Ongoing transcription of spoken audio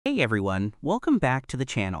Hey everyone, welcome back to the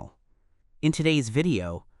channel. In today's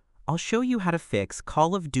video, I'll show you how to fix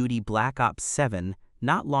Call of Duty Black Ops 7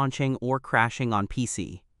 not launching or crashing on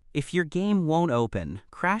PC. If your game won't open,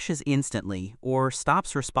 crashes instantly, or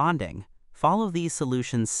stops responding, follow these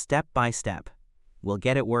solutions step by step. We'll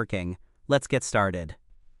get it working. Let's get started.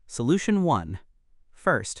 Solution 1.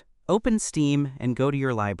 First, open Steam and go to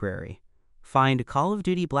your library. Find Call of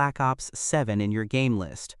Duty Black Ops 7 in your game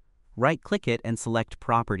list. Right-click it and select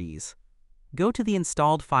Properties. Go to the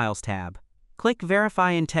Installed Files tab. Click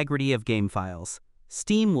Verify Integrity of Game Files.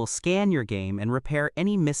 Steam will scan your game and repair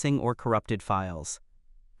any missing or corrupted files.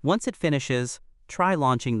 Once it finishes, try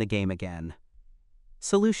launching the game again.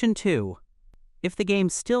 Solution 2. If the game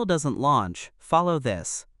still doesn't launch, follow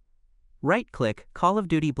this. Right-click Call of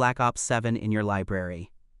Duty Black Ops 7 in your library.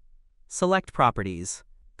 Select Properties.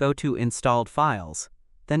 Go to Installed Files,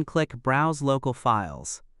 then click Browse Local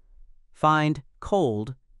Files. Find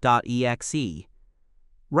cold.exe.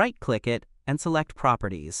 Right-click it and select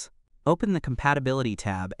Properties. Open the Compatibility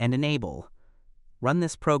tab and enable. Run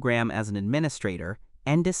this program as an administrator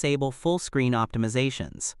and disable full-screen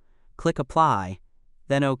optimizations. Click Apply,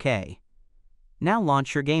 then OK. Now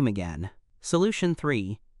launch your game again. Solution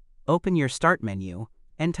 3. Open your Start menu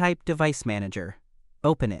and type Device Manager.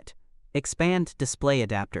 Open it. Expand Display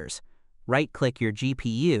Adapters. Right-click your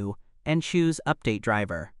GPU and choose Update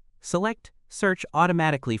Driver. Select Search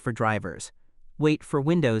automatically for drivers. Wait for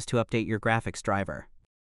Windows to update your graphics driver.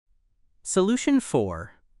 Solution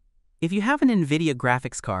 4. If you have an NVIDIA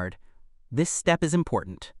graphics card, this step is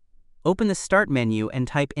important. Open the Start menu and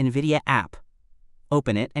type NVIDIA App.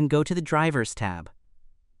 Open it and go to the Drivers tab.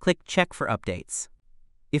 Click Check for Updates.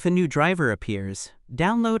 If a new driver appears,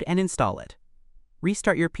 download and install it.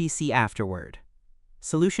 Restart your PC afterward.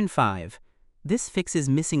 Solution 5. This fixes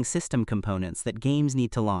missing system components that games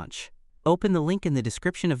need to launch. Open the link in the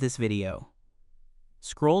description of this video.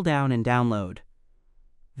 Scroll down and download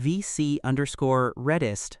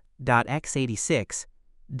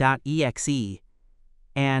vc_redist.x86.exe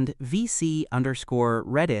and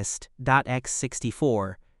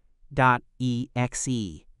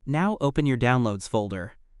vc_redist.x64.exe. Now open your Downloads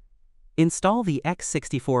folder. Install the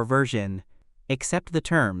x64 version. Accept the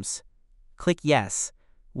terms. Click Yes.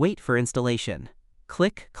 Wait for installation.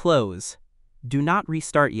 Click Close. Do not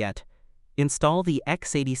restart yet. Install the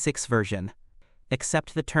x86 version.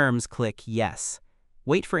 Accept the terms. Click Yes.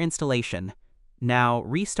 Wait for installation. Now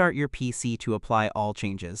restart your PC to apply all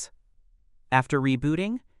changes. After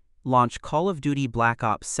rebooting, launch Call of Duty Black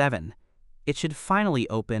Ops 7. It should finally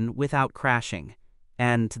open without crashing.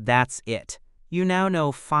 And that's it. You now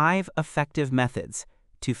know 5 effective methods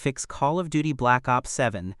to fix Call of Duty Black Ops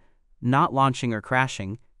 7 not launching or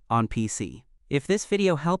crashing on PC. If this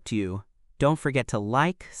video helped you, don't forget to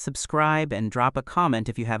like, subscribe, and drop a comment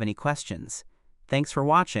if you have any questions. Thanks for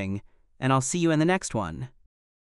watching, and I'll see you in the next one.